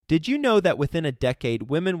Did you know that within a decade,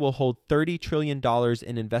 women will hold $30 trillion in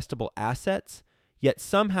investable assets? Yet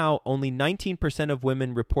somehow only 19% of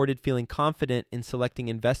women reported feeling confident in selecting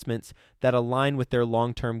investments that align with their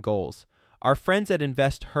long-term goals. Our friends at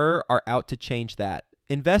InvestHer are out to change that.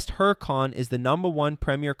 InvestHerCon is the #1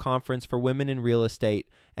 premier conference for women in real estate,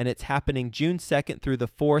 and it's happening June 2nd through the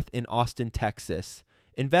 4th in Austin, Texas.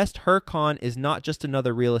 InvestHerCon is not just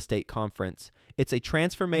another real estate conference. It's a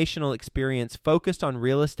transformational experience focused on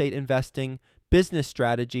real estate investing, business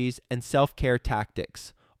strategies, and self-care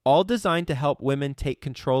tactics, all designed to help women take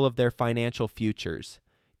control of their financial futures.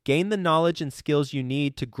 Gain the knowledge and skills you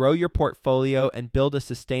need to grow your portfolio and build a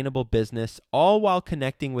sustainable business, all while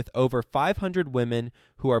connecting with over 500 women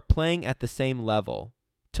who are playing at the same level.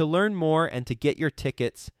 To learn more and to get your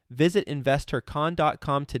tickets, visit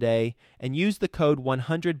InvestHerCon.com today and use the code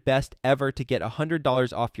 100BESTEVER to get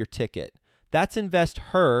 $100 off your ticket. That's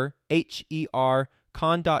InvestHer, H-E-R,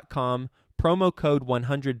 con.com, promo code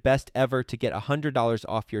 100BESTEVER to get $100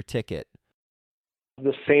 off your ticket.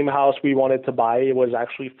 The same house we wanted to buy was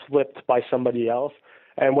actually flipped by somebody else.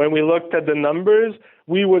 And when we looked at the numbers,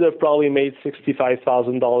 we would have probably made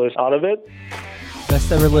 $65,000 out of it.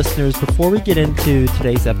 Best ever listeners, before we get into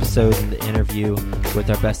today's episode and the interview with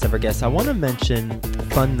our best ever guest, I want to mention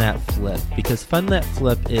Fund That Flip, because Fund That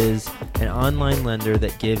Flip is an online lender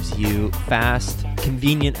that gives you fast,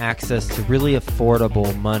 convenient access to really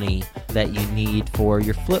affordable money that you need for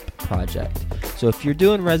your flip project. So if you're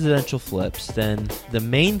doing residential flips, then the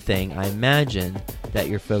main thing I imagine that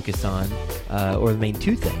you're focused on, or the main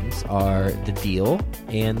two things, are the deal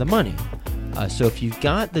and the money. So if you've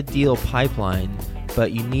got the deal pipeline,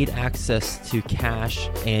 but you need access to cash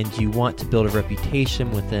and you want to build a reputation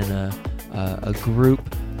within a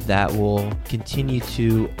group that will continue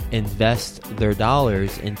to invest their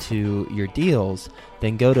dollars into your deals,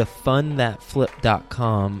 then go to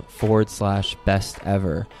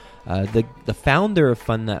fundthatflip.com/bestever. The founder of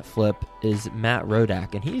Fund That Flip is Matt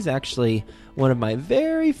Rodak, and he's actually one of my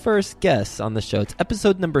very first guests on the show. It's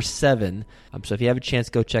episode number 7. So if you have a chance,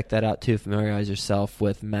 go check that out too. Familiarize yourself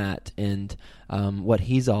with Matt and what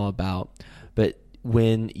he's all about. But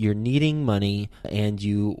when you're needing money and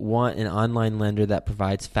you want an online lender that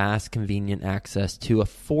provides fast, convenient access to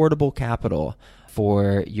affordable capital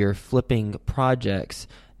for your flipping projects,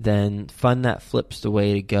 then Fund That Flip's the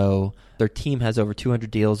way to go. Their team has over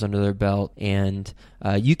 200 deals under their belt, and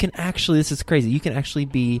you can actually, this is crazy, you can actually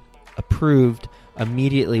be approved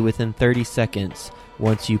immediately within 30 seconds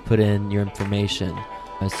once you put in your information.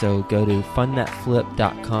 So go to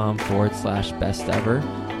fundthatflip.com/bestever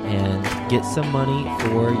and get some money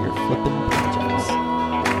for your flipping projects.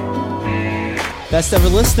 Best ever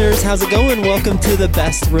listeners, how's it going? Welcome to the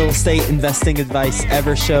best real estate investing advice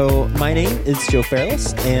ever show. My name is Joe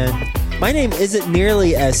Fairless, and my name isn't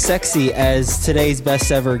nearly as sexy as today's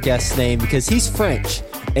best ever guest name because he's French.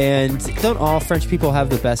 And don't all French people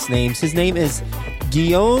have the best names? His name is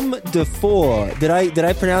Guillaume Dufour. Did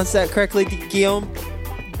I pronounce that correctly, Guillaume?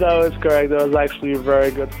 That was correct. That was actually very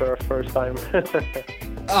good for our first time.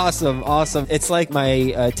 Awesome. It's like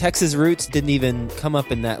my Texas roots didn't even come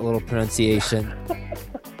up in that little pronunciation.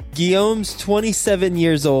 Guillaume's 27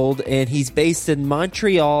 years old, and he's based in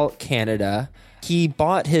Montreal, Canada. He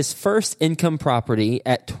bought his first income property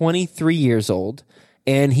at 23 years old,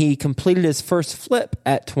 and he completed his first flip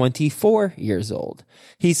at 24 years old.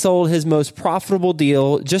 He sold his most profitable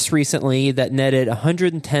deal just recently that netted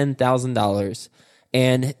 $110,000.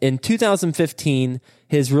 And in 2015,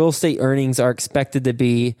 his real estate earnings are expected to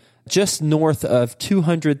be just north of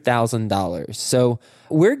 $200,000. So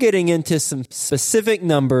we're getting into some specific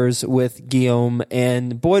numbers with Guillaume,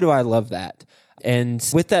 and boy, do I love that. And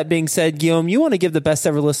with that being said, Guillaume, you want to give the best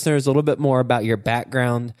ever listeners a little bit more about your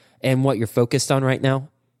background and what you're focused on right now?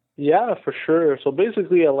 Yeah, for sure. So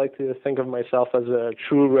basically, I like to think of myself as a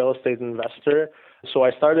true real estate investor. So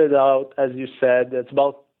I started out, as you said, it's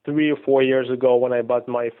about 3 or 4 years ago when I bought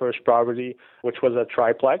my first property, which was a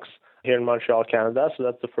triplex here in Montreal, Canada. So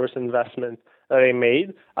that's the first investment that I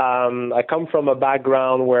made. I come from a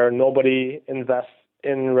background where nobody invests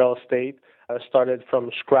in real estate. I started from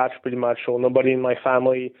scratch pretty much. So nobody in my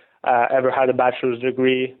family ever had a bachelor's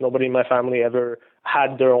degree. Nobody in my family ever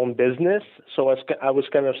had their own business. So I was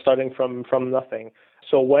kind of starting from nothing.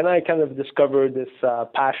 So when I kind of discovered this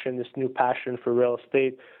new passion for real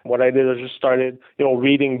estate, what I did was just started,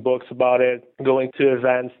 reading books about it, going to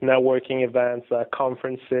events, networking events,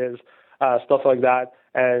 conferences, stuff like that.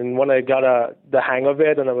 And when I got the hang of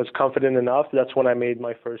it and I was confident enough, that's when I made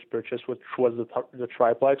my first purchase, which was the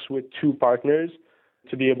triplex with 2 partners.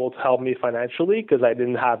 to be able to help me financially because I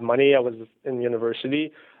didn't have money. I was in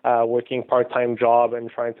university, working part-time job and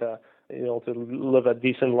trying to, to live a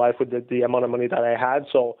decent life with the amount of money that I had.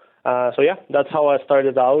 So yeah, that's how I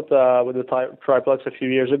started out with the triplex a few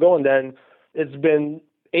years ago. And then it's been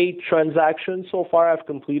 8 transactions so far I've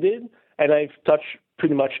completed, and I've touched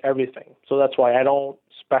pretty much everything. So that's why I don't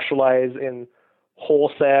specialize in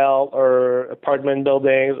wholesale or apartment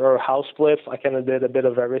buildings or house flips. I kind of did a bit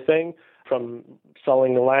of everything from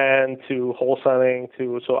selling land to wholesaling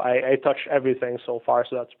so I touched everything so far.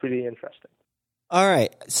 So that's pretty interesting. All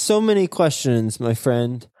right. So many questions, my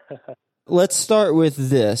friend. Let's start with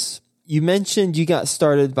this. You mentioned you got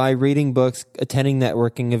started by reading books, attending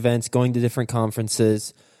networking events, going to different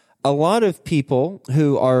conferences. A lot of people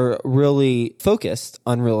who are really focused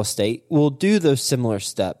on real estate will do those similar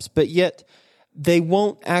steps, but yet they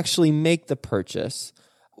won't actually make the purchase.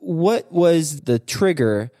 What was the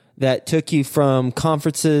trigger that took you from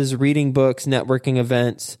conferences, reading books, networking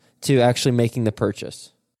events to actually making the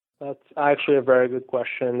purchase? That's actually a very good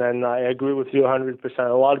question, and I agree with you 100%.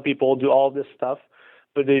 A lot of people do all this stuff,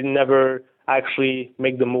 but they never actually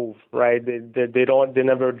make the move, right? They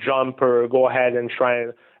never jump or go ahead and try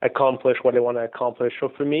and accomplish what they want to accomplish. So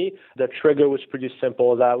for me, the trigger was pretty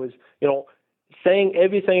simple. That was, saying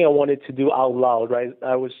everything I wanted to do out loud, right?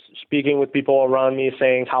 I was speaking with people around me,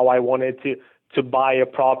 saying how I wanted to buy a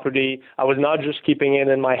property. I was not just keeping it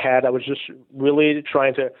in my head. I was just really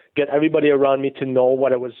trying to get everybody around me to know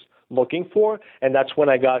what I was looking for. And that's when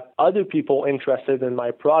I got other people interested in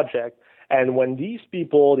my project. And when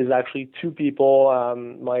there's actually 2 people,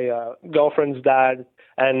 my girlfriend's dad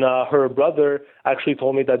and her brother actually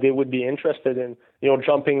told me that they would be interested in,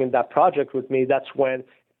 jumping in that project with me. That's when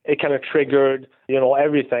it kind of triggered,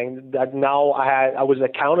 everything. That now I was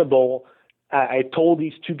accountable. I told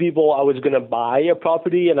these 2 people I was going to buy a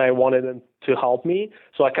property and I wanted them to help me.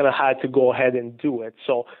 So I kind of had to go ahead and do it.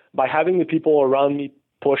 So by having the people around me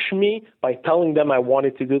push me, by telling them I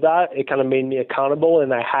wanted to do that, it kind of made me accountable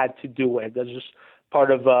and I had to do it. That's just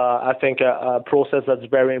part of, I think, a process that's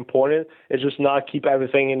very important. It's just not keep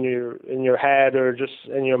everything in your head or just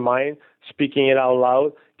in your mind, speaking it out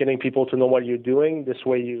loud, getting people to know what you're doing. This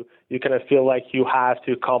way you kind of feel like you have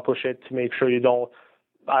to accomplish it to make sure you don't,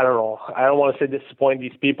 I don't want to say disappoint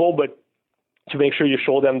these people, but to make sure you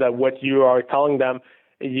show them that what you are telling them,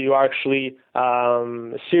 you are actually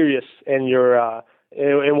serious in your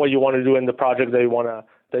in what you want to do in the project that you want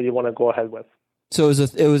to go ahead with. So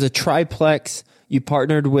it was a triplex. You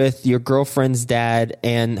partnered with your girlfriend's dad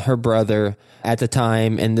and her brother at the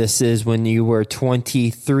time, and this is when you were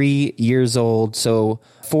 23 years old, so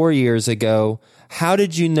 4 years ago. How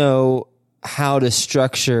did you know how to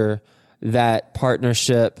structure that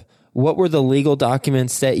partnership? What were the legal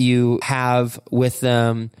documents that you have with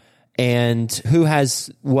them, and who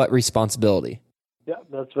has what responsibility? Yeah,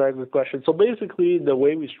 that's a very good question. So basically, the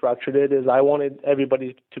way we structured it is I wanted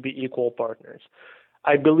everybody to be equal partners.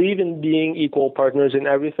 I believe in being equal partners in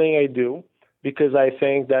everything I do because I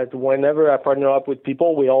think that whenever I partner up with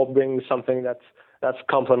people, we all bring something that's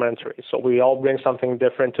complementary. So we all bring something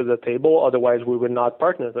different to the table. Otherwise, we would not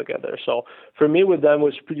partner together. So for me with them, it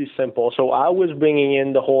was pretty simple. So I was bringing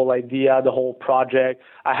in the whole idea, the whole project.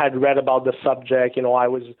 I had read about the subject. I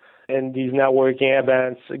was in these networking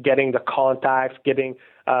events, getting the contacts, getting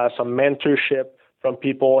some mentorship from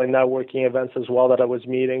people in networking events as well that I was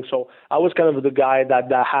meeting. So I was kind of the guy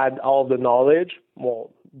that had all the knowledge,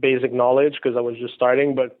 basic knowledge because I was just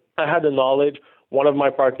starting, but I had the knowledge. One of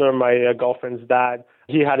my partner, my girlfriend's dad,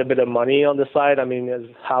 he had a bit of money on the side. I mean, his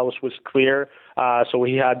house was clear. So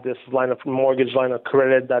he had this mortgage line of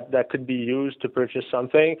credit that could be used to purchase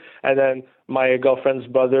something. And then my girlfriend's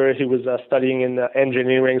brother, he was studying in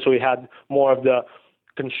engineering. So he had more of the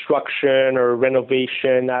construction or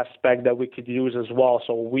renovation aspect that we could use as well.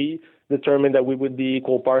 So we determined that we would be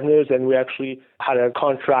equal partners, and we actually had a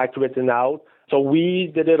contract written out. So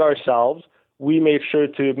we did it ourselves. We made sure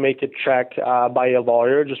to make it check by a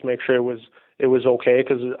lawyer, just make sure it was okay,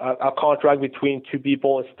 because a contract between 2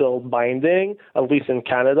 people is still binding, at least in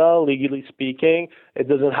Canada, legally speaking. It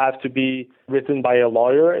doesn't have to be written by a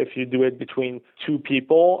lawyer. If you do it between 2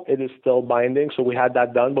 people, it is still binding. So we had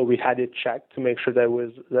that done, but we had it checked to make sure that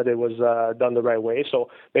it was done the right way.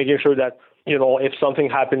 So making sure that, if something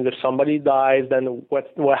happens, if somebody dies, then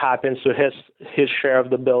what happens to his share of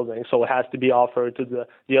the building? So it has to be offered to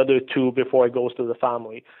the other 2 before it goes to the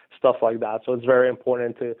family, stuff like that. So it's very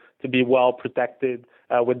important to be well protected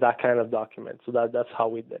with that kind of document. So that's how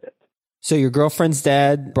we did it. So your girlfriend's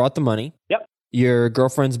dad brought the money. Yep. Your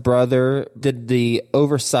girlfriend's brother did the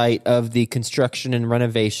oversight of the construction and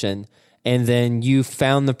renovation, and then you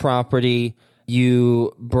found the property.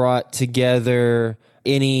 you brought together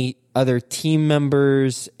any other team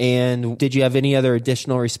members, and did you have any other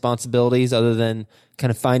additional responsibilities other than kind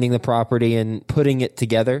of finding the property and putting it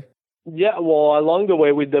together? Yeah, well, along the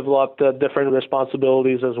way, we developed different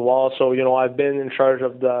responsibilities as well. So, I've been in charge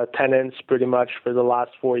of the tenants pretty much for the last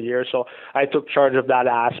 4 years. So I took charge of that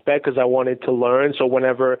aspect because I wanted to learn. So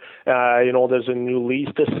whenever, there's a new lease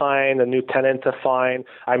to sign, a new tenant to find,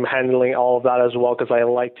 I'm handling all of that as well because I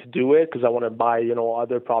like to do it because I want to buy,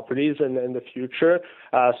 other properties in the future.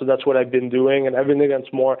 So that's what I've been doing. And everything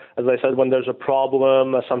that's more, as I said, when there's a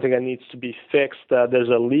problem, something that needs to be fixed, there's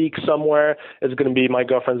a leak somewhere, it's going to be my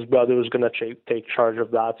girlfriend's brother who's going to take charge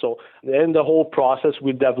of that. So in the whole process,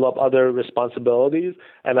 we develop other responsibilities.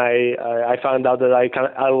 And I found out that I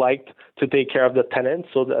liked to take care of the tenants.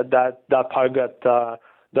 So that part got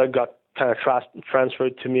kind of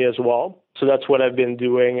transferred to me as well. So that's what I've been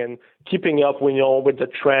doing and keeping up with the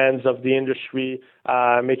trends of the industry,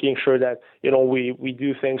 making sure that, we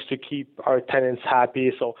do things to keep our tenants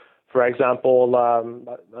happy. So, for example,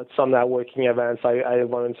 at some networking events, I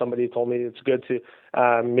learned somebody told me it's good to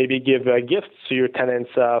maybe give gifts to your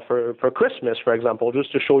tenants for Christmas, for example,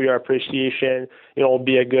 just to show your appreciation,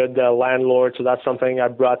 be a good landlord. So that's something I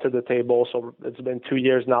brought to the table. So it's been 2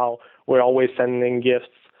 years now. We're always sending gifts.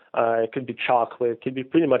 It could be chocolate, it could be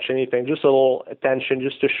pretty much anything, just a little attention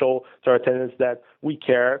just to show to our tenants that we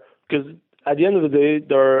care. Because at the end of the day,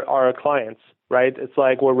 they're our clients, right? It's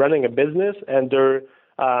like we're running a business and they're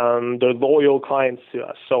loyal clients to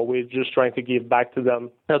us. So we're just trying to give back to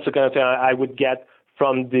them. That's the kind of thing I would get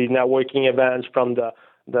from the networking events, from the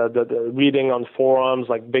reading on forums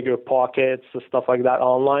like Bigger Pockets, stuff like that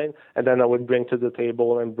online. And then I would bring to the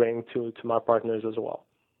table and bring to my partners as well.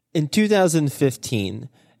 In 2015,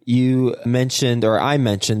 you mentioned, or I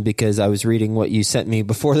mentioned, because I was reading what you sent me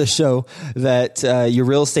before the show, that your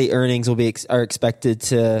real estate earnings are expected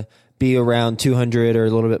to be around 200 or a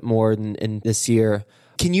little bit more in this year.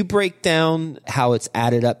 Can you break down how it's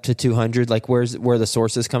added up to 200? Like where the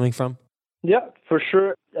source is coming from? Yeah, for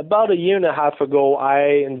sure. About a year and a half ago,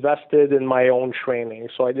 I invested in my own training.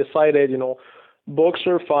 So I decided, books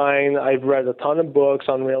are fine. I've read a ton of books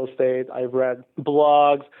on real estate. I've read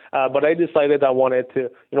blogs, but I decided I wanted to,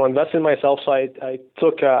 invest in myself. So I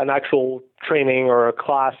took an actual training or a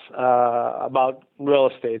class about real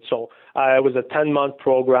estate. So it was a 10-month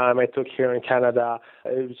program I took here in Canada.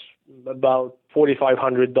 It was about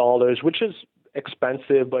 $4,500, which is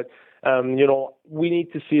expensive, but we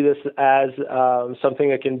need to see this as something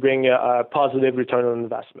that can bring a positive return on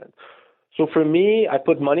investment. So for me, I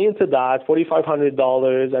put money into that,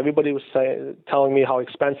 $4,500. Everybody was telling me how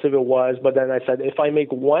expensive it was. But then I said, if I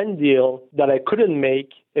make one deal that I couldn't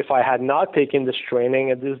make if I had not taken this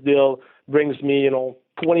training, and this deal brings me,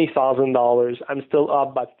 $20,000, I'm still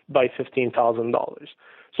up by $15,000.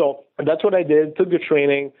 So that's what I did, took the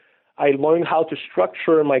training. I learned how to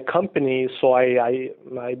structure my company. So I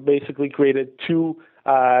basically created two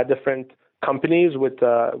different companies with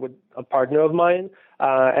a partner of mine.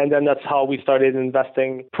 And then that's how we started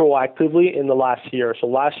investing proactively in the last year. So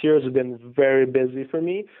last year has been very busy for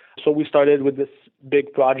me. So we started with this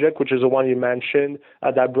big project, which is the one you mentioned,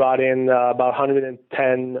 that brought in about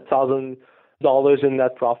 $110,000 in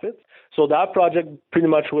net profit. So that project pretty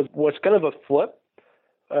much was kind of a flip,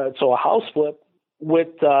 so a house flip with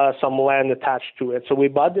some land attached to it. So we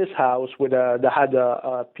bought this house that had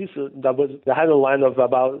a land of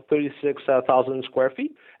about 36,000 square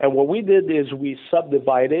feet. And what we did is we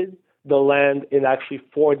subdivided the land in actually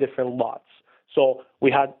 4 different lots. So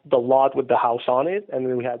we had the lot with the house on it, and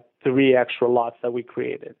then we had 3 extra lots that we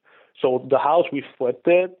created. So the house, we flipped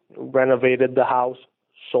it, renovated the house,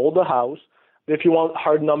 sold the house. If you want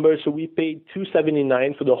hard numbers, so we paid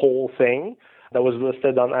 $279 for the whole thing. That was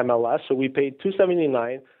listed on MLS. So we paid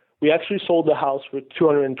 $279. We actually sold the house for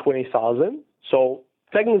 $220,000. So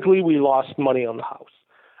technically, we lost money on the house.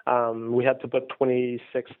 We had to put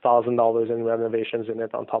 $26,000 in renovations in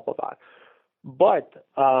it on top of that. But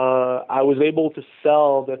I was able to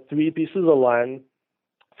sell the 3 pieces of land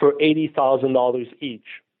for $80,000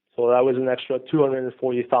 each. So that was an extra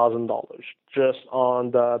 $240,000 just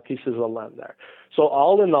on the pieces of land there. So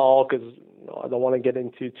all in all, because I don't want to get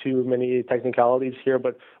into too many technicalities here,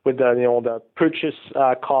 but with the purchase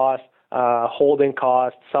cost, holding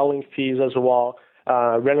cost, selling fees as well,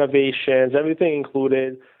 renovations, everything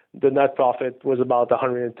included, the net profit was about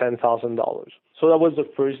 $110,000. So that was the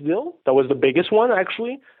first deal. That was the biggest one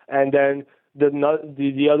actually, and then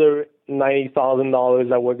the other $90,000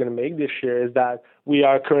 that we're going to make this year is that we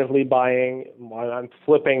are currently I'm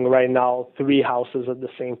flipping right now 3 houses at the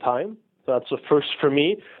same time. So that's the first for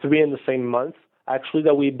me, 3 in the same month actually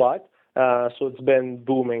that we bought. So it's been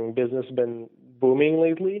booming. Business has been booming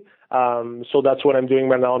lately. So that's what I'm doing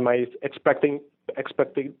right now. My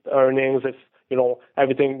expected earnings, if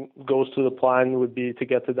everything goes to the plan, would be to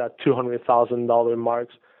get to that $200,000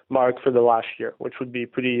 mark for the last year, which would be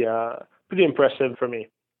pretty impressive for me.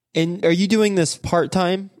 And are you doing this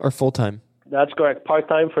part-time or full-time? That's correct.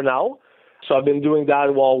 Part-time for now. So I've been doing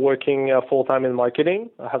that while working full-time in marketing.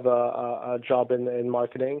 I have a job in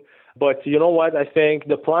marketing. But you know what? I think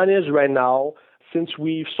the plan is right now, since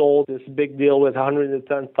we've sold this big deal with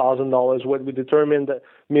 $110,000, what we determined, that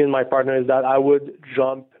me and my partner, is that I would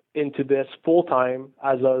jump into this full-time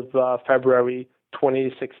as of February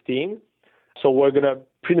 2016. So we're going to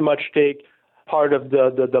pretty much take part of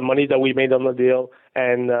the money that we made on the deal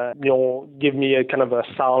and give me a kind of a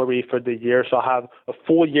salary for the year. So I have a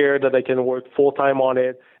full year that I can work full-time on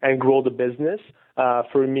it and grow the business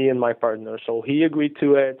for me and my partner. So he agreed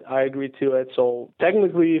to it. I agreed to it. So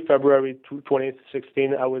technically, February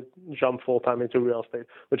 2016, I would jump full-time into real estate,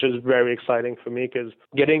 which is very exciting for me because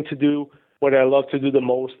getting to do what I love to do the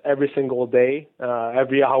most every single day,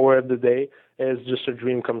 every hour of the day, is just a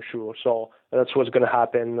dream come true. So that's what's going to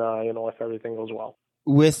happen, if everything goes well.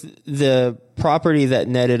 With the property that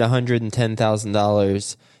netted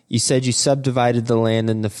 $110,000, you said you subdivided the land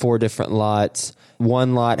into 4 different lots.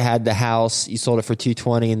 One lot had the house, you sold it for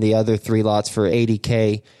 $220,000, and the other 3 lots for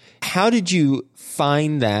 $80,000. How did you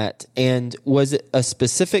find that? And was it a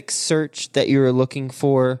specific search that you were looking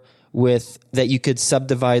for with that you could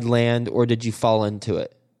subdivide land, or did you fall into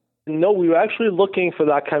it? No, we were actually looking for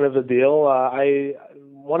that kind of a deal.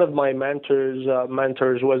 One of my mentors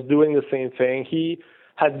was doing the same thing. He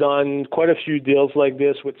had done quite a few deals like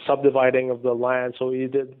this with subdividing of the land. So he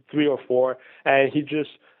did 3 or 4, and he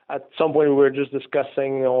just, at some point we were just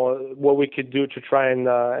discussing what we could do to try and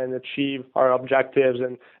achieve our objectives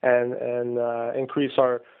and increase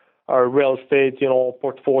our real estate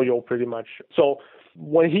portfolio pretty much. So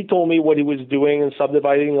when he told me what he was doing in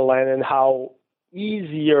subdividing the land and how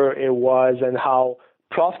easier it was and how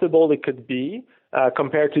profitable it could be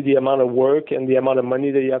compared to the amount of work and the amount of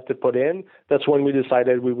money that you have to put in, that's when we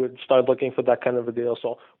decided we would start looking for that kind of a deal.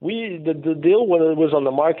 So the deal was on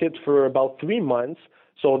the market for about 3 months.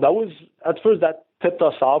 So that was, at first, that tipped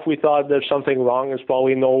us off. We thought there's something wrong. There's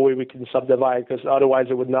probably no way we can subdivide because otherwise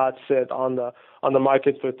it would not sit on the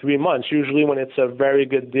market for 3 months. Usually when it's a very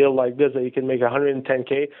good deal like this that you can make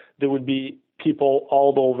 $110K, there would be people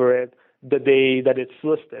all over it the day that it's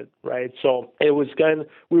listed, right? So we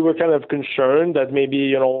were kind of concerned that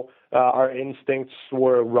maybe, our instincts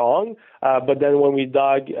were wrong. But then when we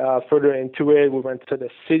dug further into it, we went to the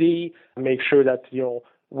city, make sure that,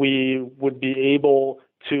 we would be able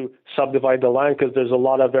to subdivide the land because there's a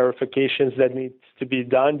lot of verifications that need to be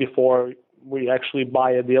done before we actually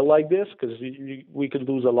buy a deal like this because we could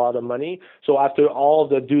lose a lot of money. So after all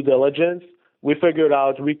the due diligence, we figured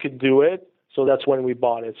out we could do it. So that's when we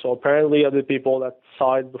bought it. So apparently other people that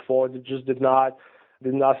saw it before just did not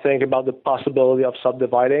think about the possibility of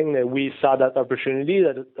subdividing. And we saw that opportunity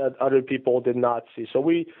that other people did not see. So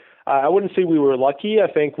I wouldn't say we were lucky.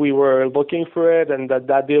 I think we were looking for it and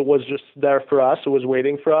that deal was just there for us. It was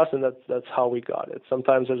waiting for us, and that's how we got it.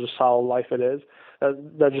 Sometimes that's just how life it is.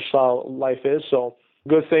 That's just how life is. So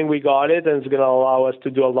good thing we got it, and it's going to allow us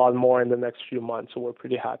to do a lot more in the next few months. So we're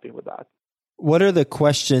pretty happy with that. What are the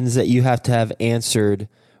questions that you have to have answered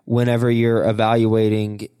whenever you're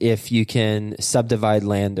evaluating if you can subdivide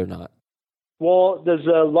land or not? Well, there's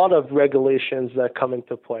a lot of regulations that come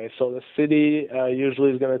into play. So the city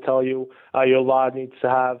usually is going to tell you your lot needs to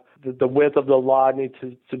have, the width of the lot needs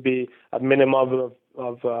to be a minimum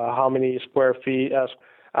of how many square feet.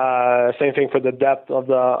 Same thing for the depth of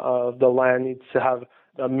the land needs to have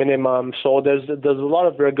a minimum. So there's a lot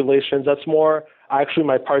of regulations. That's more actually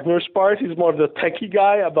my partner's part. He's more of the techie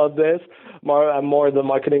guy about this. I'm more the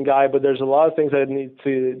marketing guy, but there's a lot of things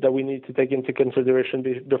that we need to take into consideration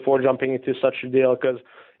before jumping into such a deal. Because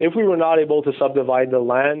if we were not able to subdivide the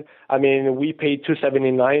land, we paid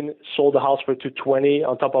 $279, sold the house for $220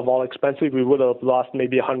 on top of all expenses, we would have lost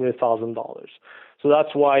maybe $100,000. So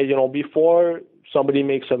that's why, before somebody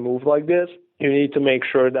makes a move like this, you need to make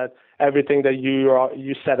sure that everything that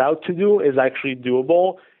you set out to do is actually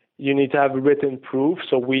doable. You need to have written proof.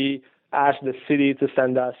 So we asked the city to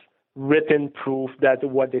send us written proof that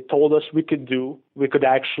what they told us we could do, we could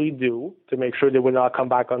actually do, to make sure they would not come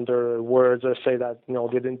back on their words or say that,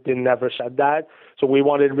 they never said that. So we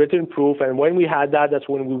wanted written proof. And when we had that, that's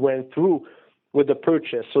when we went through with the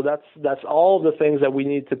purchase. So that's all the things that you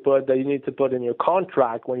need to put in your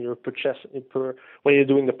contract when you're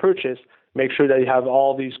doing the purchase. Make sure that you have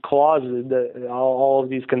all these clauses, all of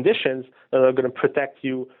these conditions that are going to protect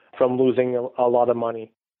you from losing a lot of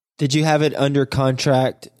money. Did you have it under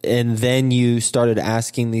contract and then you started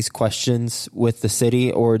asking these questions with the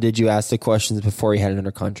city, or did you ask the questions before you had it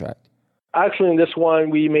under contract? Actually, in this one,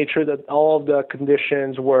 we made sure that all of the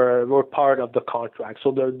conditions were part of the contract.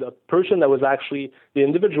 So the person that was actually the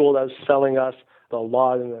individual that was selling us the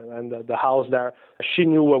lot and the house there, she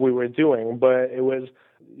knew what we were doing, but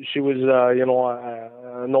she was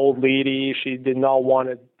an old lady. She did not want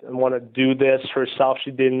to do this herself.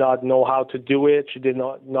 She did not know how to do it. She did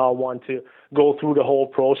not want to go through the whole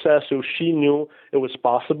process. So she knew it was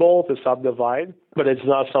possible to subdivide, but it's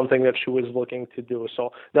not something that she was looking to do.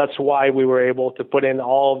 So that's why we were able to put in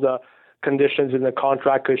all of the conditions in the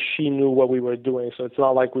contract, because she knew what we were doing. So it's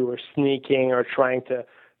not like we were sneaking or trying to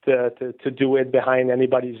do it behind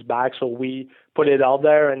anybody's back. So we put it out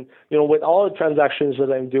there. And, with all the transactions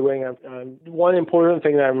that I'm doing, one important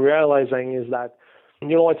thing that I'm realizing is that,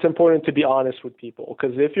 it's important to be honest with people.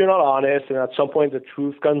 Because if you're not honest and at some point the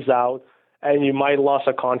truth comes out and you might lose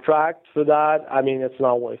a contract for that, it's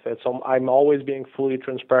not worth it. So I'm always being fully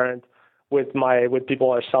transparent with people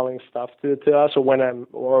who are selling stuff to us,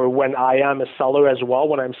 or when I am a seller as well.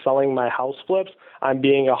 When I'm selling my house flips, I'm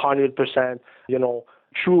being 100%,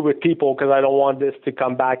 true with people, because I don't want this to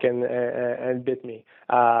come back and bit me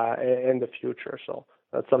in the future. So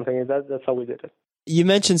that's something that's how we did it. You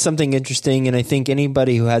mentioned something interesting, and I think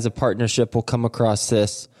anybody who has a partnership will come across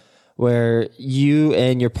this, where you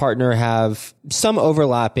and your partner have some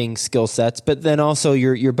overlapping skill sets, but then also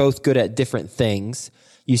you're both good at different things.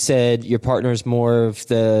 You said your partner's more of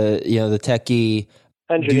the techie,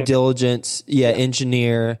 engineer. Due diligence,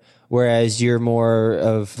 engineer, whereas you're more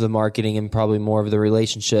of the marketing and probably more of the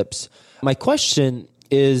relationships. My question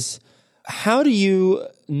is, how do you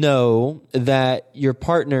know that your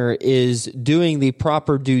partner is doing the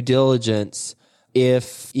proper due diligence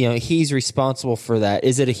if he's responsible for that?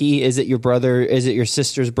 Is it a he? Is it your brother? Is it your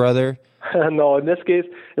sister's brother? No, in this case,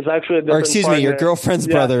 it's actually a different. Or excuse me, your girlfriend's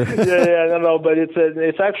brother. No, but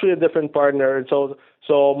it's actually a different partner.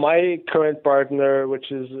 So my current partner,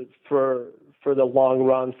 which is for the long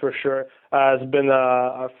run for sure, has been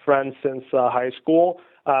a friend since high school,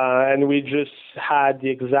 and we just had the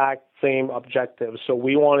exact same objective. So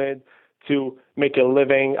we wanted to make a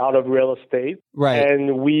living out of real estate. Right.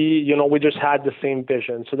 And we just had the same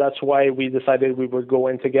vision. So that's why we decided we would go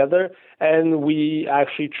in together, and we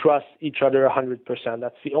actually trust each other 100%.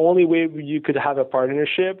 That's the only way you could have a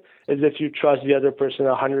partnership, is if you trust the other person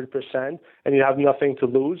 100% and you have nothing to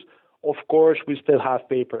lose. Of course, we still have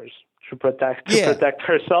papers to protect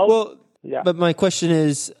ourselves. Well, yeah. But my question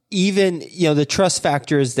is, even, the trust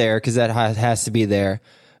factor is there because that has to be there.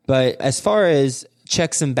 But as far as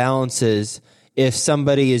checks and balances, if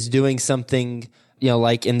somebody is doing something,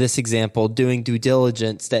 like in this example, doing due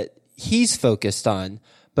diligence that he's focused on,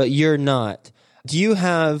 but you're not, do you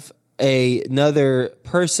have another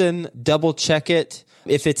person double check it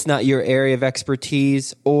if it's not your area of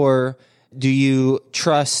expertise, or do you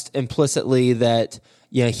trust implicitly that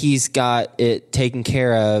he's got it taken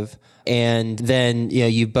care of, and then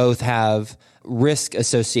you both have risk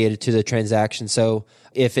associated to the transaction? So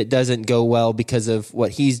if it doesn't go well because of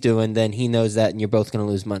what he's doing, then he knows that, and you're both going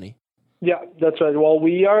to lose money. Yeah, that's right. Well,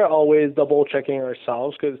 we are always double checking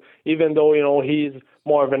ourselves, because even though he's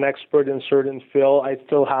more of an expert in certain field, I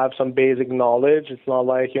still have some basic knowledge. It's not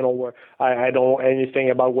like where I don't know anything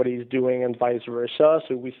about what he's doing and vice versa.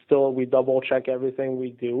 So we double check everything we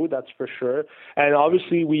do. That's for sure. And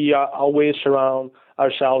obviously, we always surround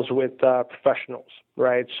ourselves with professionals,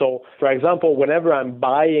 right? So, for example, whenever I'm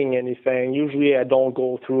buying anything, usually I don't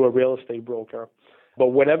go through a real estate broker. But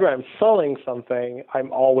whenever I'm selling something,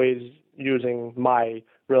 I'm always using my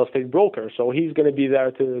real estate broker. So he's going to be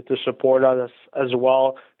there to support us as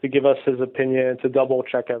well, to give us his opinion, to double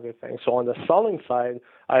check everything. So on the selling side,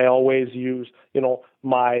 I always use,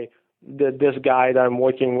 this guy that I'm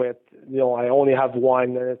working with. I only have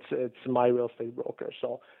one, and it's my real estate broker.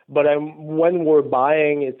 So, but when we're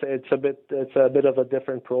buying, it's a bit of a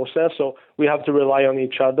different process. So we have to rely on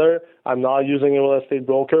each other. I'm not using a real estate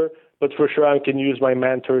broker, but for sure I can use my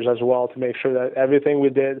mentors as well to make sure that everything we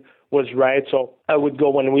did was right. So I would go,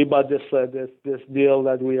 when we bought this deal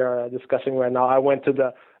that we are discussing right now, I went to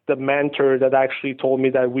the mentor that actually told me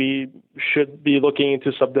that we should be looking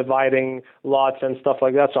into subdividing lots and stuff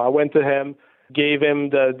like that. So I went to him, gave him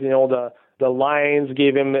the lines,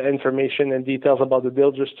 gave him the information and details about the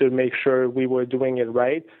deal, just to make sure we were doing it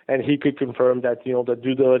right. And he could confirm that, the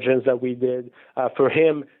due diligence that we did for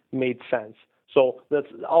him made sense. So that's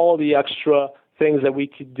all the extra things that we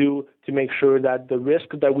could do to make sure that the risk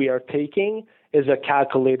that we are taking is a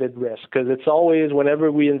calculated risk, because it's always,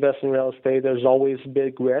 whenever we invest in real estate, there's always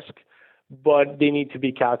big risk, but they need to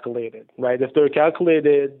be calculated, right? If they're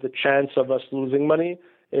calculated, the chance of us losing money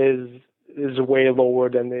is way lower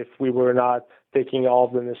than if we were not taking all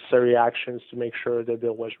the necessary actions to make sure the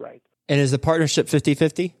deal was right. And is the partnership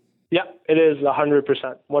 50-50? Yeah, it is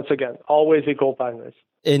 100%. Once again, always equal partners.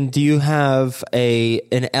 And do you have an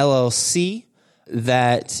LLC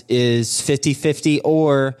that is 50-50,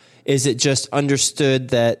 or is it just understood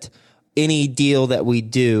that any deal that we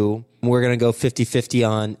do, we're going to go 50-50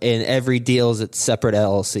 on, and every deal is its separate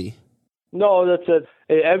LLC? No, that's it.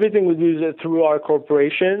 Everything we do is through our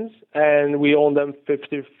corporations, and we own them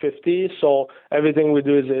 50-50. So everything we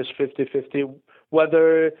do is 50-50.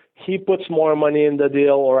 Whether he puts more money in the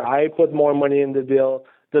deal or I put more money in the deal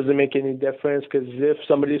doesn't make any difference, because if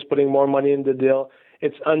somebody's putting more money in the deal,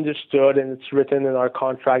 it's understood and it's written in our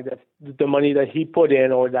contract that the money that he put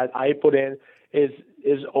in or that I put in is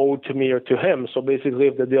owed to me or to him. So basically,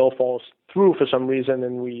 if the deal falls through for some reason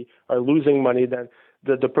and we are losing money, then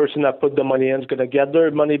the person that put the money in is going to get their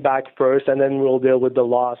money back first, and then we'll deal with the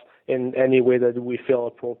loss in any way that we feel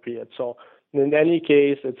appropriate. So in any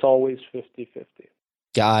case, it's always 50-50.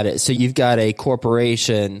 Got it. So you've got a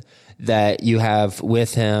corporation that you have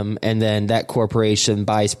with him, and then that corporation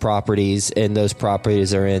buys properties, and those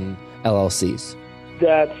properties are in LLCs.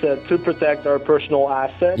 That's to protect our personal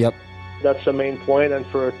assets. Yep. That's the main point, and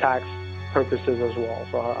for tax purposes as well.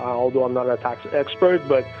 So although I'm not a tax expert,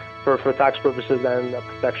 but for tax purposes and the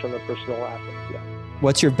protection of personal assets, yeah.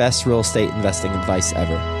 What's your best real estate investing advice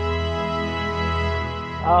ever?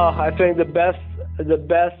 I think the best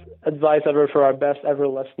advice ever for our best ever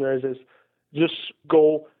listeners is just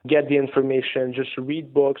go get the information, just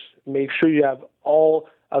read books, make sure you have all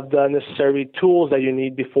of the necessary tools that you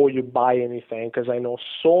need before you buy anything, because I know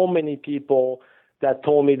so many people that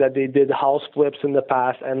told me that they did house flips in the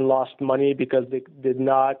past and lost money because they did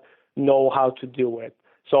not know how to do it.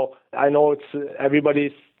 So I know it's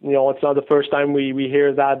everybody's, it's not the first time we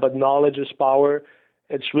hear that, but knowledge is power.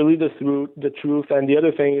 It's really the truth. And the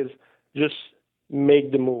other thing is just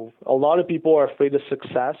make the move. A lot of people are afraid of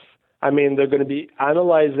success. I mean, they're going to be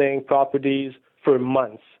analyzing properties for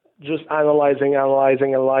months, just analyzing,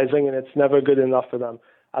 and it's never good enough for them.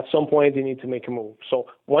 At some point, they need to make a move. So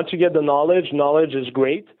once you get the knowledge is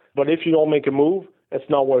great, but if you don't make a move, it's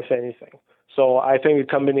not worth anything. So I think a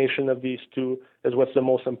combination of these two is what's the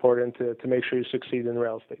most important to make sure you succeed in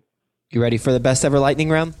real estate. You ready for the best ever lightning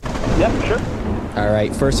round? Yep, sure. All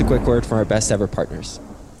right, first a quick word from our best ever partners.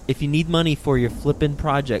 If you need money for your flipping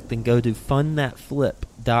project, then go to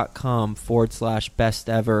fundthatflip.com/best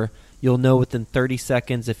ever. You'll know within 30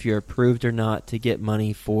 seconds if you're approved or not to get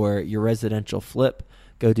money for your residential flip.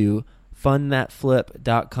 Go to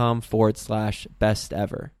fundthatflip.com/best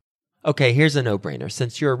ever. Okay, here's a no-brainer.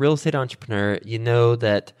 Since you're a real estate entrepreneur, you know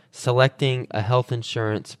that selecting a health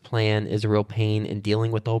insurance plan is a real pain, and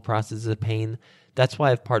dealing with the whole process is a pain. That's why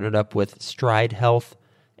I've partnered up with Stride Health,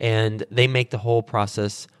 and they make the whole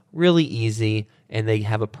process really easy, and they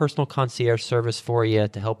have a personal concierge service for you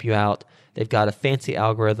to help you out. They've got a fancy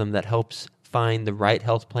algorithm that helps find the right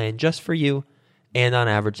health plan just for you, and on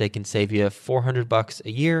average, they can save you $400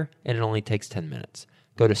 a year, and it only takes 10 minutes.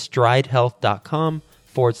 Go to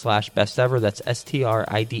stridehealth.com/best ever. That's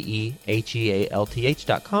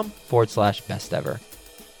STRIDEHEALTH.com/best ever.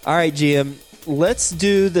 All right, GM, let's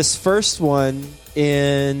do this first one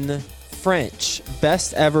in French.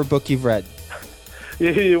 Best ever book you've read.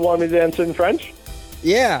 You want me to answer in French?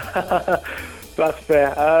 Yeah.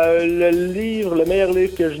 Parfait. Le meilleur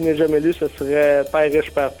livre que je n'ai jamais lu, ce serait Père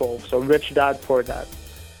riche, Père pauvre. So Rich Dad, Poor Dad.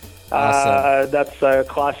 Awesome. That's a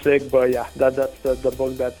classic, but yeah, that's the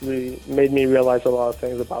book that really made me realize a lot of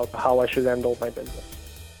things about how I should handle my business.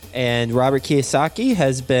 And Robert Kiyosaki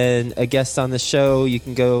has been a guest on the show. You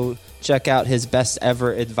can go check out his best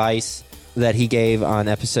ever advice that he gave on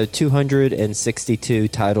episode 262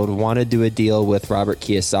 titled "Want to Do a Deal with Robert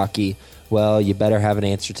Kiyosaki?" Well, you better have an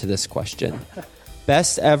answer to this question.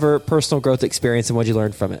 Best ever personal growth experience, and what you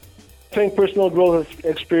learned from it? I think personal growth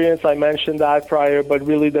experience, I mentioned that prior, but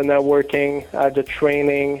really the networking, the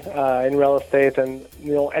training in real estate, and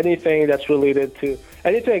anything that's related to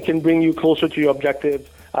anything that can bring you closer to your objective.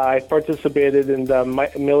 I participated in the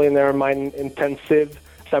Millionaire Mind Intensive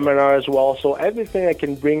seminar as well. So everything that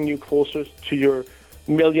can bring you closer to your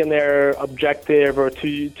millionaire objective or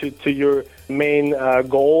to your main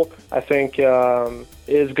goal, I think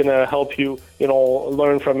is going to help you,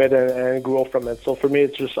 learn from it and grow from it. So for me,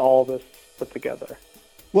 it's just all this put together.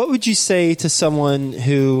 What would you say to someone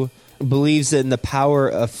who believes in the power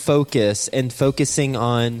of focus and focusing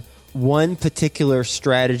on one particular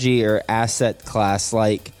strategy or asset class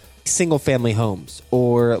like single family homes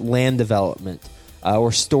or land development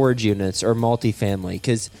or storage units or multifamily?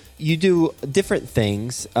 Because you do different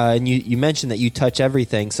things, and you mentioned that you touch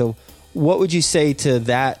everything. So what would you say to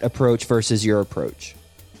that approach versus your approach?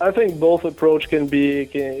 I think both approach can be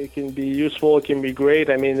useful. It can be great.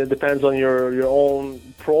 I mean, it depends on your own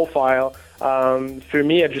profile. For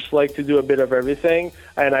me, I just like to do a bit of everything,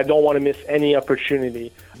 and I don't want to miss any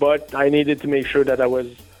opportunity. But I needed to make sure that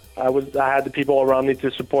I had the people around me to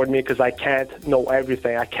support me, because I can't know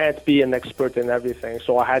everything. I can't be an expert in everything.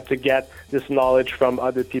 So I had to get this knowledge from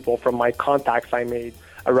other people, from my contacts I made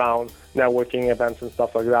around networking events and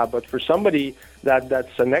stuff like that. But for somebody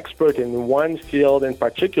that's an expert in one field in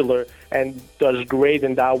particular and does great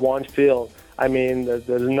in that one field, I mean,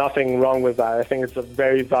 there's nothing wrong with that. I think it's a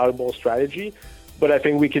very valuable strategy. But I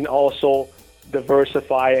think we can also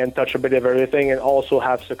diversify and touch a bit of everything and also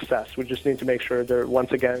have success. We just need to make sure they're,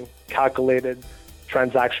 once again, calculated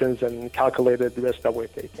transactions and calculated risk that we're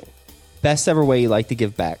taking. Best ever way you like to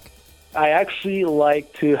give back? I actually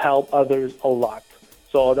like to help others a lot.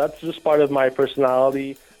 So that's just part of my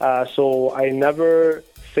personality. So I never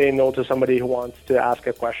say no to somebody who wants to ask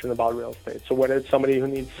a question about real estate. So whether it's somebody who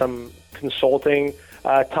needs some consulting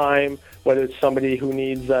time, whether it's somebody who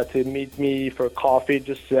needs to meet me for coffee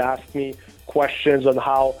just to ask me questions on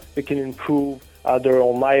how they can improve their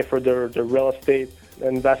own life or their real estate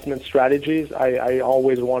investment strategies, I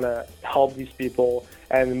always want to help these people.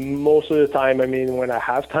 And most of the time, I mean, when I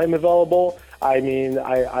have time available, I mean,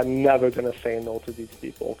 I'm never going to say no to these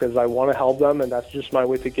people, because I want to help them, and that's just my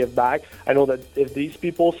way to give back. I know that if these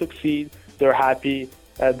people succeed, they're happy,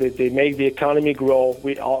 they make the economy grow,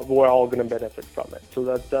 we're all going to benefit from it. So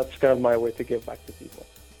that's kind of my way to give back to people.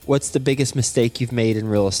 What's the biggest mistake you've made in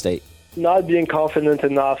real estate? Not being confident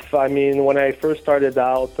enough. I mean, when I first started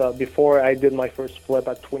out, before I did my first flip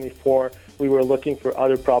at 24, we were looking for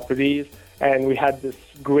other properties, and we had this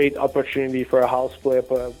great opportunity for a house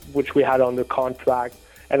flip, which we had under contract.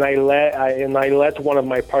 And I let one of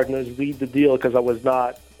my partners lead the deal, because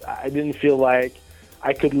I didn't feel like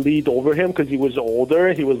I could lead over him, because he was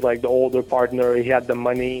older. He was like the older partner. He had the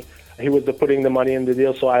money. He was putting the money in the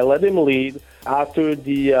deal. So I let him lead. After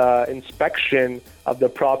the inspection of the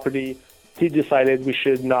property, he decided we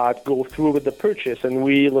should not go through with the purchase. And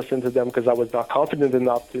we listened to them, because I was not confident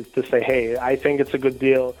enough to say, hey, I think it's a good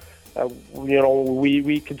deal.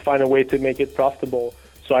 We could find a way to make it profitable.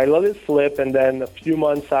 So I let it flip, and then a few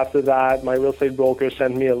months after that, my real estate broker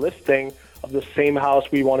sent me a listing of the same house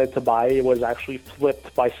we wanted to buy. It was actually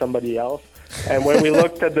flipped by somebody else. And when we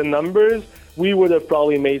looked at the numbers, we would have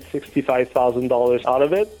probably made $65,000 out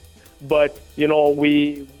of it. But,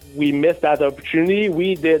 we missed that opportunity.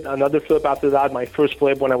 We did another flip after that. My first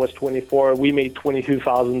flip when I was 24, we made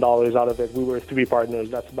 $22,000 out of it. We were three partners.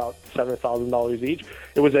 That's about $7,000 each.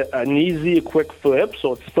 It was an easy, quick flip,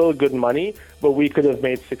 so it's still good money, but we could have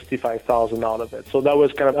made $65,000 out of it. So that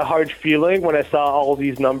was kind of a hard feeling when I saw all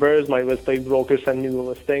these numbers. My real estate broker sent me the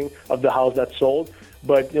listing of the house that sold.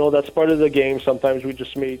 But, that's part of the game. Sometimes we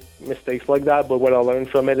just make mistakes like that. But what I learned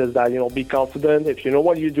from it is that, be confident. If you know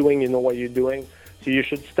what you're doing, you know what you're doing. So you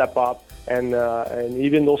should step up. And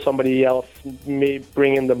even though somebody else may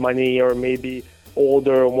bring in the money or maybe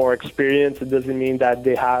older or more experienced, it doesn't mean that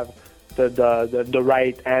they have the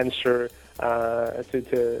right answer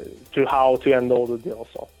to how to handle the deal.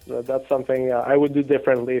 So that's something I would do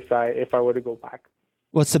differently if I were to go back.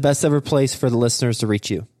 What's the best ever place for the listeners to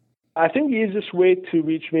reach you? I think the easiest way to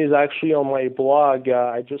reach me is actually on my blog.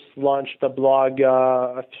 I just launched a blog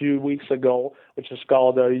a few weeks ago, which is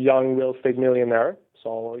called Young Real Estate Millionaire.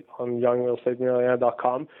 So on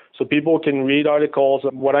youngrealestatemillionaire.com. So people can read articles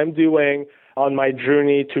of what I'm doing on my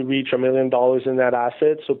journey to reach $1 million in net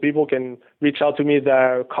assets. So people can reach out to me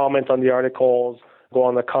there, comment on the articles, go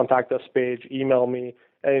on the contact us page, email me,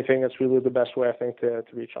 anything. That's really the best way, I think, to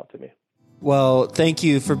reach out to me. Well, thank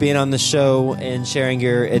you for being on the show and sharing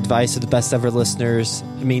your advice to the best ever listeners.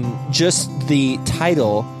 I mean, just the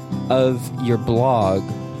title of your blog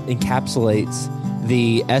encapsulates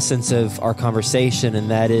the essence of our conversation, and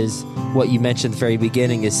that is what you mentioned at the very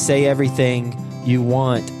beginning, is say everything you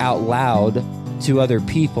want out loud to other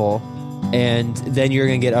people, and then you're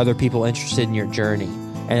going to get other people interested in your journey.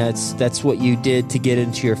 And that's what you did to get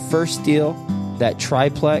into your first deal, that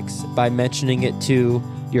triplex, by mentioning it to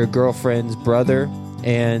your girlfriend's brother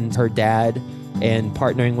and her dad and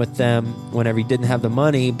partnering with them whenever you didn't have the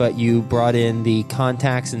money, but you brought in the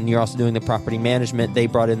contacts and you're also doing the property management. They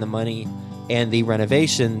brought in the money and the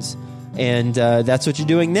renovations. And that's what you're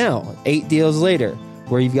doing now, 8 deals later,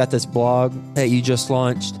 where you've got this blog that you just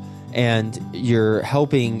launched and you're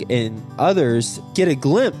helping in others get a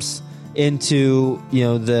glimpse into,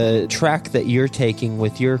 the track that you're taking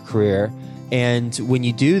with your career. And when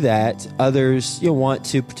you do that, others want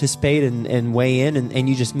to participate and weigh in, and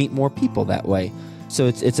you just meet more people that way. So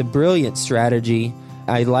it's a brilliant strategy.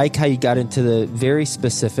 I like how you got into the very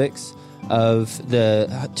specifics of the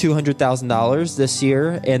 $200,000 this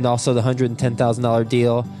year and also the $110,000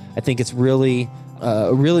 deal. I think it's really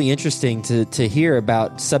interesting to hear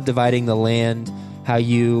about subdividing the land, how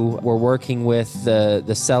you were working with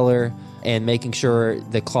the seller and making sure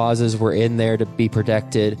the clauses were in there to be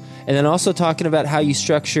protected. And then also talking about how you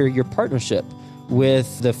structure your partnership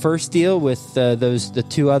with the first deal with the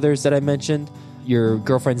two others that I mentioned, your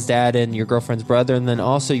girlfriend's dad and your girlfriend's brother, and then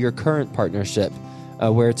also your current partnership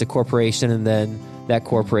where it's a corporation, and then that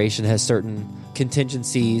corporation has certain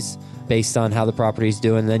contingencies based on how the property is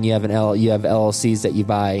doing. And then you have LLCs that you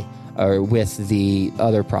buy with the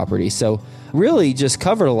other property. So really just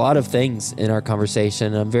covered a lot of things in our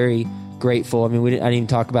conversation. I'm very grateful. I mean, I didn't even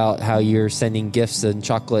talk about how you're sending gifts and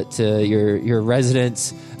chocolate to your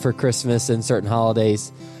residents for Christmas and certain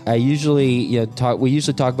holidays. We usually talk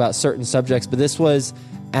about certain subjects, but this was,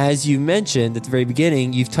 as you mentioned at the very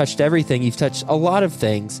beginning, you've touched everything. You've touched a lot of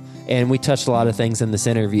things, and we touched a lot of things in this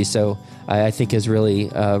interview. So I think is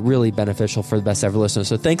really beneficial for the Best Ever listeners.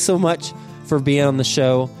 So thanks so much for being on the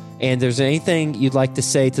show. And there's anything you'd like to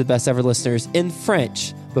say to the Best Ever listeners in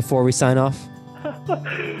French before we sign off?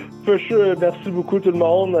 For sure. Merci beaucoup tout le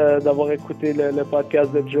monde d'avoir écouté le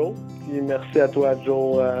podcast de Joe. Puis merci à toi,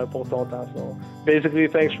 Joe, pour ton temps. So basically,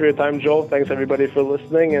 thanks for your time, Joe. Thanks everybody for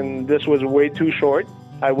listening. And this was way too short.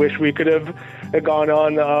 I wish we could have gone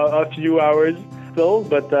on a few hours still.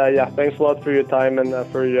 But thanks a lot for your time and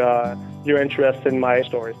for your interest in my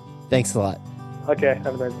story. Thanks a lot. Okay,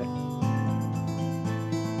 have a nice day.